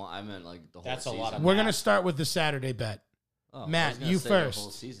 If you want, I meant like the whole. That's a season. lot of We're going to start with the Saturday bet. Oh, Matt, I was gonna you say the first.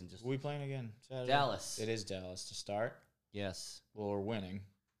 whole season, just Who are we playing again? Saturday? Dallas. It is Dallas to start. Yes. Well, we're winning.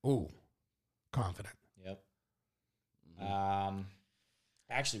 Ooh, confident. Yep. Mhm.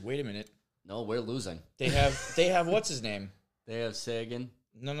 Actually, wait a minute. No, we're losing. They have what's his name? They have Sagan.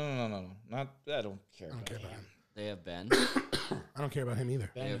 No. Not I don't care. I don't about care him. about him. They have Ben. I don't care about him either.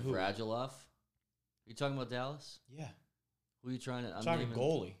 They Ben have who? Radulov. You talking about Dallas? Yeah. Who are you trying to? I'm talking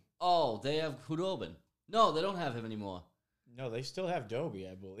goalie. Oh, they have Hudobin. No, they don't have him anymore. No, they still have Doby,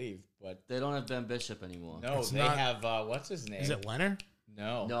 I believe, but They don't have Ben Bishop anymore. no, It's they not- have what's his name? Is it Leonard?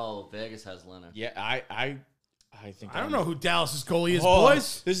 No. No, Vegas has Leonard. Yeah, I think I don't know who Dallas's goalie is, Oh,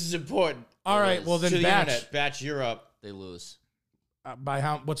 boys. This is important. All It right, is. well To then the batch. internet. Batch, you're up. They lose By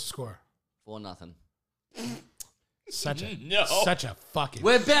how? What's the score? 4-0. Such a No. such a fucking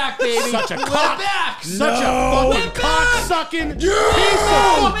We're back, baby. Such a We're cock- back. such a fucking cock sucking piece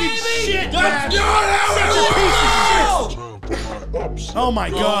of fucking shit, man. Such a piece of shit. Oh my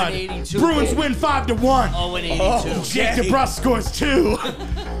god! 82, Bruins baby. win 5-1. 0-82. Jake DeBrusque scores 2.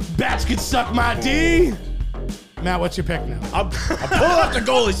 Batch can suck my D. Matt, what's your pick now? I'm pulling up the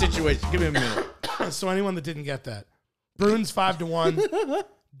goalie situation. Give me a minute. So anyone that didn't get that, Bruins 5-1,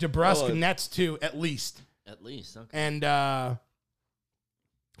 DeBrusque Oh. Nets 2 at least, At least, okay. and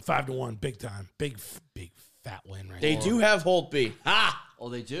 5-1, big time, big fat win right They now. do have Holtby. Ha! Oh,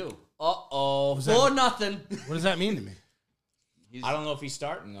 they do. Uh-oh. that 4-0. What does that mean to me? I don't know if he's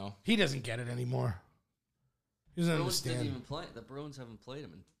starting though. He doesn't get it anymore. He doesn't Bruins didn't understand. even play. The Bruins haven't played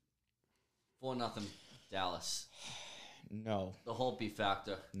him in 4-0. Dallas. No, The Holtby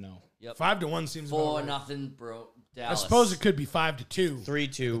factor. no. Yep. 5-1 seems about right. 4-0, bro. I Dallas. suppose it could be 5-2.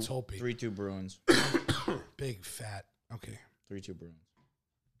 3-2. It's Holtby. 3-2 Bruins. Big fat. Okay, 3-2 Bruins.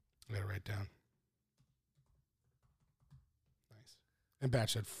 I gotta write down. Nice. And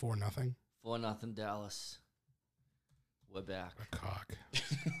Batch said 4-0. 4-0 Dallas. We're back. A cock.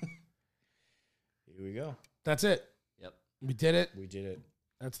 Here we go. That's it. Yep. We did it. We did it.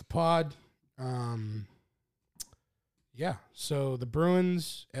 That's the pod. Yeah. So the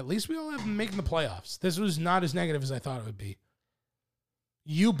Bruins, at least we all have them making the playoffs. This was not as negative as I thought it would be.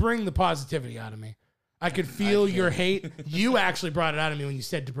 You bring the positivity out of me. I could feel your hate. You actually brought it out of me when you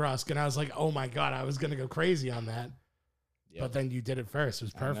said DeBrusque, and I was like, oh my God, I was going to go crazy on that. Yep. But then you did it first. It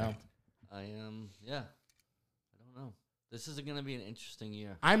was I know. perfect. I am, yeah. I don't know. This is going to be an interesting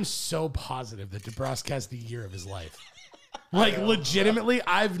year. I'm so positive that DeBrusque has the year of his life. Like, legitimately,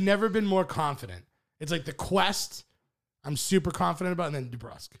 I've never been more confident. It's like the quest, I'm super confident about, and then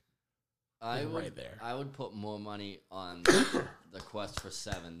DeBrusque. I would, right there. I would put more money on the quest for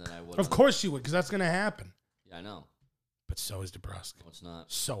 7 than I would. Of course you would, because that's going to happen. Yeah, I know. But so is DeBrusque. No, it's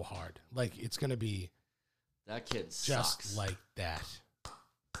not. So hard. Like, it's going to be That kid just sucks. like that.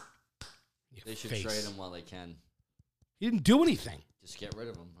 You They should face. trade him while they can. He didn't do anything. Just get rid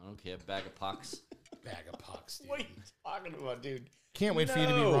of him. I don't care. Bag of pucks. Bag of pucks, dude. What are you talking about, dude? Can't wait for you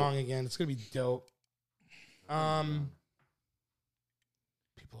to be No. wrong again. It's going to be dope.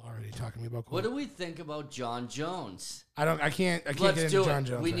 People are already talking to me about What do we think about John Jones? I can't Let's get into do John it.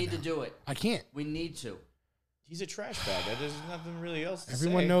 Jones. We right need now. to do it. I can't. We need to. He's a trash bag. There's nothing really else to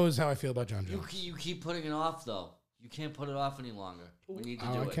Everyone say. knows how I feel about John You Jones. you keep putting it off though. You can't put it off any longer. We need to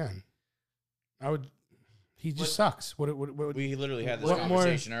do I it. can. I would. He just sucks. What We literally had this What more-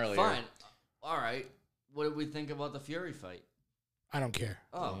 conversation earlier. Fine. All right. What did we think about the Fury fight? I don't care.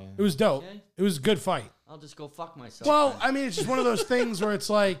 Oh, Yeah. It was dope. okay. It was a good fight. I'll just go fuck myself. Well, then. I mean, it's just one of those things where it's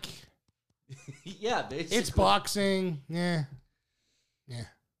like yeah, basically. it's boxing. Yeah.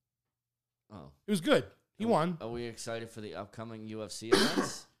 Oh. It was good. He won. Are we excited for the upcoming UFC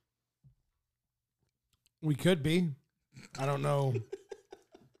events? We could be. I don't know.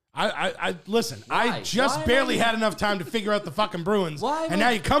 I listen. Why? I just Why barely not? had enough time to figure out the fucking Bruins. Why and not? now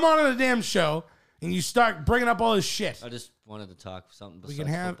you come on a damn show and you start bringing up all this shit. I just wanted to talk something We besides can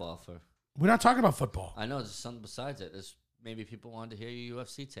have- football for. We're not talking about football. I know there's something besides it. There's maybe people wanted to hear your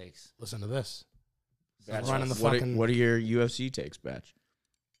UFC takes. Listen to this. Batch, Running the what, fucking- what are your UFC takes, Batch?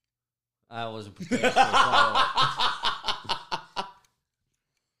 I wasn't prepared for the follow-up.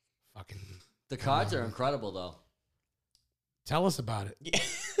 Fucking The cards are incredible, though. tell us about it.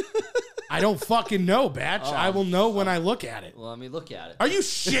 I don't fucking know, Batch. Oh. I will know when I look at it. Well, let me look at it. Are you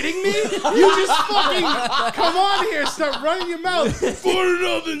shitting me? You just fucking come on here, start running your mouth.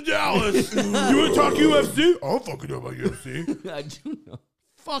 4-0 Dallas. You want to talk UFC? I'll fucking know about UFC. I do know.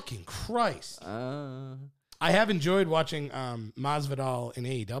 Fucking Christ. I have enjoyed watching Masvidal in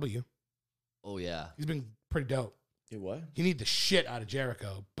AEW. Oh, yeah. He's been pretty dope. Dude, what? He need the shit out of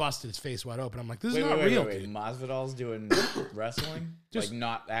Jericho. Busted his face wide open. I'm like, this is Wait, not wait, real, wait. dude. Masvidal's doing wrestling? Just- like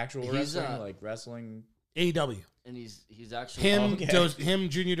not actual He's, wrestling? Like wrestling? AEW. And he's actually... Him, Okay. him,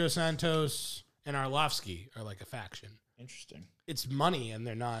 Junior Dos Santos, and Arlovsky are like a faction. Interesting. It's money, and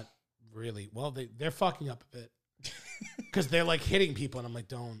they're not really... Well, they're fucking up a bit. Because they're like hitting people, and I'm like,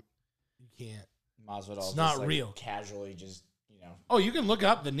 don't... You can't. Masvidal's It's not just, like, real. Casually just, you know. Oh, you can look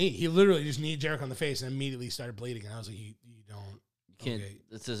up the knee. He literally just kneed Jericho in the face and immediately started bleeding. And I was like, you don't... You can't... Okay.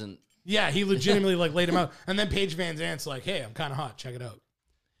 This isn't... Yeah, he legitimately like laid him out. And then Paige Van Zant's like, hey, I'm kind of hot. Check it out.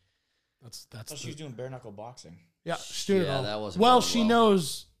 That's Oh, she's doing bare knuckle boxing. yeah, she's doing it Yeah, all. that wasn't well, going she well.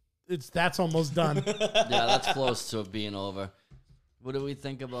 knows that's almost done. Yeah, that's close to it being over. What do we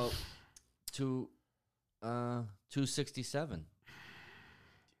think about 267?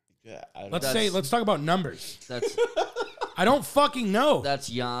 Yeah, I don't Let's talk about numbers. That's I don't fucking know. that's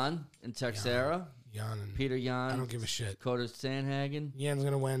Jan and Texera, Jan and Peter Jan. I don't give a shit. Dakota Sanhagen, Jan's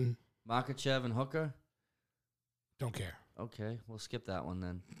gonna win. Makachev, and Hooker. Don't care. Okay, we'll skip that one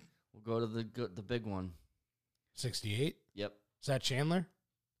then. We'll go to the big one. 68. Yep. Is that Chandler?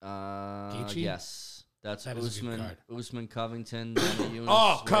 Gaethje? Yes. That's That is a good card. Usman Covington. Yunus,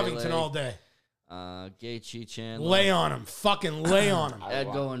 Oh, Covington Rayleigh, all day. Gaethje, Chandler. Lay on him. Fucking lay on him. I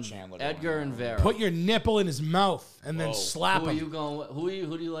want Edgar and Vera. Put your nipple in his mouth and then Whoa. slap Who are him. you going with?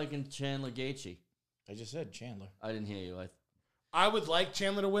 Who do you like in Chandler Gaethje? I just said Chandler. I didn't hear you. I would like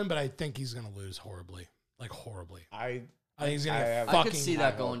Chandler to win, but I think he's gonna lose horribly. Like horribly. I I think he's gonna I get have- I fucking. could see high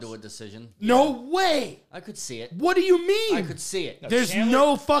that going hopes. to a decision. No way. I could see it. What do you mean? I could see it. There's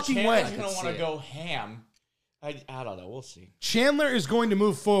no fucking way. Chandler's gonna I could want to see go ham. I don't know. We'll see. Chandler is going to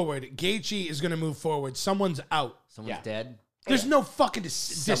move forward. Gaethje is going to move forward. Someone's out. Someone's Yeah. dead. There's no fucking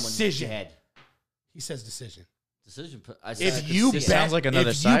Someone's decision. dead. He says decision. Decision. I said I If could you see bet, it. Sounds like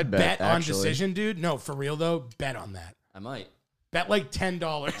another if side you bet, on actually. decision, dude. No, for real though, bet on that. I might. Bet like I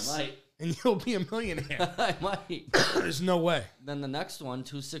 $10, might. and you'll be a millionaire. I might. There's no way. Then the next one,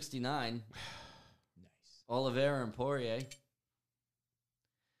 269. Oliveira and Poirier.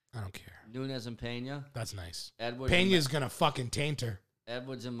 I don't care. Nunes and Pena. That's nice. Edwards Pena's gonna fucking taint her.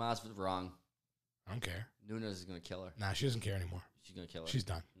 Edwards and Masvidal. Wrong. I don't care. Nunes is gonna kill her. Nah, she doesn't care anymore. She's gonna kill her. She's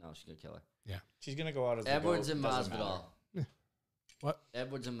done. No, she's gonna kill her. She's gonna go out as the Edwards GOAT. and Doesn't Masvidal. matter. What?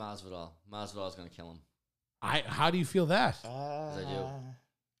 Edwards and Masvidal. Masvidal's gonna kill him. How do you feel that? I do.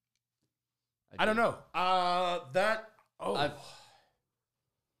 I don't know.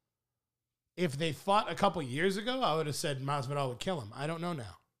 If they fought a couple years ago, I would have said Masvidal would kill him. I don't know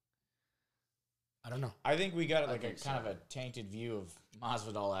now. I don't know. I think we got like a think kind of a tainted view of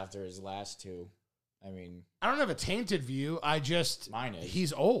Masvidal after his last two. I mean, I don't have a tainted view. I just Mine is.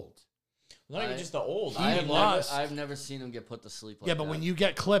 he's old. not even just the old. He I I've mean, lost. I've never seen him get put to sleep like Yeah, but that. when you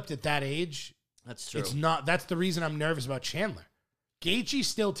get clipped at that age, That's true. it's not. That's the reason I'm nervous about Chandler. Gaethje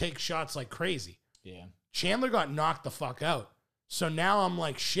still takes shots like crazy. yeah. Chandler got knocked the fuck out. So now I'm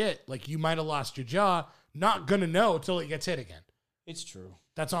like, shit. Like you might have lost your jaw. Not gonna know till it gets hit again. It's true.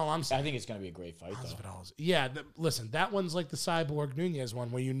 That's all I'm saying. I think it's gonna be a great fight though. Masvidal's. Yeah, listen, that one's like the Cyborg Nunez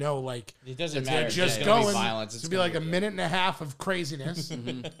one where you know, like, It doesn't they're matter. just It's gonna going. be violence. It's gonna be like a good. minute and a half of craziness.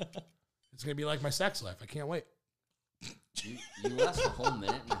 Mhm. It's gonna be like my sex life. I can't wait. You last a whole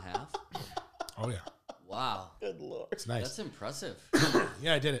minute and a half? Oh yeah. Wow. Good Lord. It's nice. That's impressive.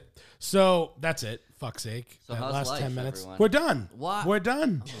 Yeah, I did it. So that's it. Fuck's sake. So That how's last life, 10 minutes. everyone? We're done. What? We're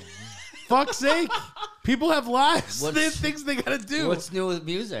done. Fuck's sake. People have lives. What's- They have things they gotta do. What's new with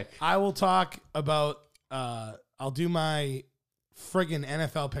music? I will talk about. I'll do my friggin'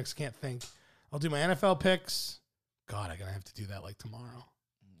 NFL picks. Can't think. I'll do my NFL picks. God, I'm gonna have to do that like tomorrow.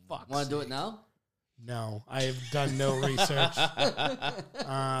 Fuck. Want to do it now? No, I have done no research.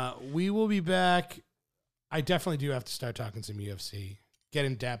 We will be back. I definitely do have to start talking some UFC. Get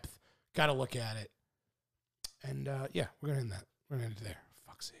in depth. Got to look at it. And yeah, we're gonna end that. We're gonna end it there.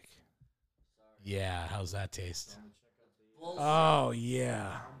 Fuck's sake. Yeah, how's that taste? Oh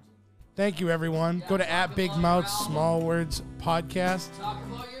yeah. Thank you, everyone. Go to @BigMouthSmallWords Podcast.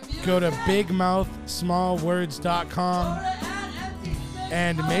 Go to BigMouthSmallWords.com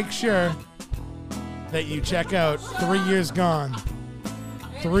and make sure that you check out 3 Years Gone.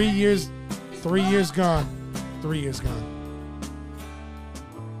 3 years gone. 3 years gone.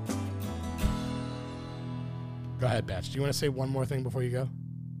 Go ahead, Batch. Do you want to say one more thing before you go?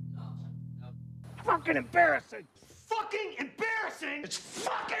 Fucking embarrassing! Fucking embarrassing! It's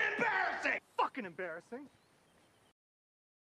fucking embarrassing! Fucking embarrassing!